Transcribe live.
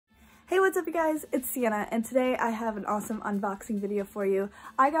Hey, what's up you guys? It's Sienna, and today I have an awesome unboxing video for you.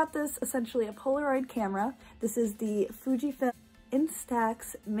 I got this essentially a Polaroid camera. This is the FujiFilm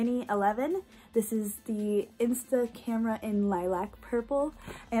Instax Mini 11. This is the Insta camera in lilac purple,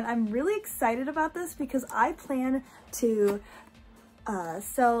 and I'm really excited about this because I plan to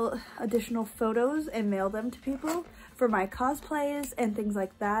sell additional photos and mail them to people for my cosplays and things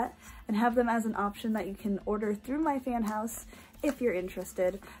like that, and have them as an option that you can order through my fan house if you're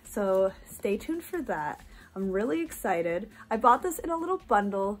interested. So stay tuned for that. I'm really excited. I bought this in a little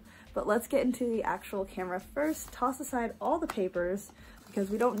bundle, but let's get into the actual camera first. Toss aside all the papers because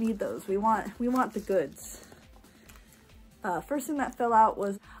we don't need those. We want the goods. First thing that fell out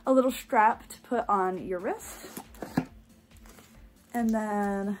was a little strap to put on your wrist, and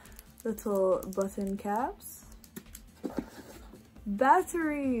then little button caps.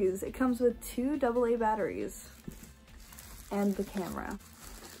 Batteries. It comes with 2 AA batteries. And the camera,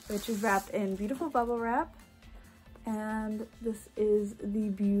 which is wrapped in beautiful bubble wrap. And this is the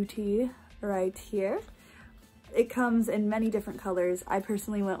beauty right here. It comes in many different colors. I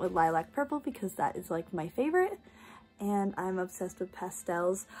personally went with lilac purple because that is like my favorite, and I'm obsessed with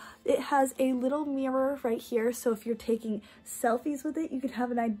pastels. It has a little mirror right here, so if you're taking selfies with it, you can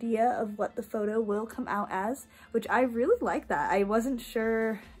have an idea of what the photo will come out as, which I really like that. I wasn't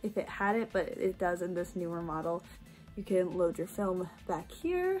sure if it had it, but it does in this newer model. You can load your film back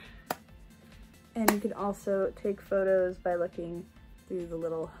here, and you can also take photos by looking through the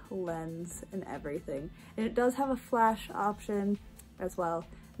little lens and everything. And it does have a flash option as well,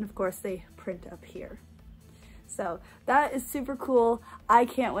 and of course they print up here. So that is super cool. I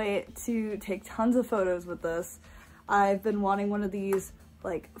can't wait to take tons of photos with this. I've been wanting one of these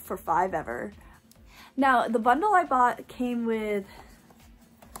like for forever. Now, the bundle I bought came with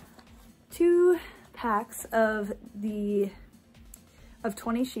 2 packs of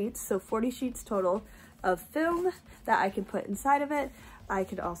 20 sheets, so 40 sheets total of film that I could put inside of it. I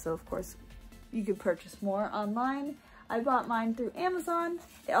could also, of course, you could purchase more online. I bought mine through Amazon.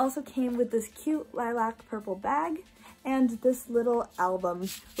 It also came with this cute lilac purple bag and this little album,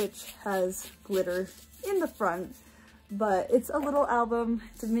 which has glitter in the front, but it's a little album.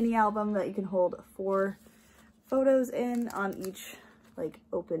 It's a mini album that you can hold 4 photos in on each like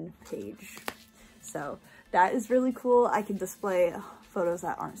open page. So that is really cool. I can display photos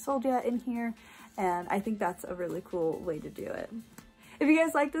that aren't sold yet in here, and I think that's a really cool way to do it. If you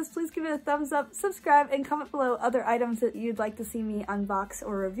guys like this, please give it a thumbs up, subscribe, and comment below other items that you'd like to see me unbox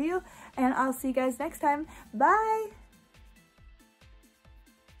or review, and I'll see you guys next time. Bye!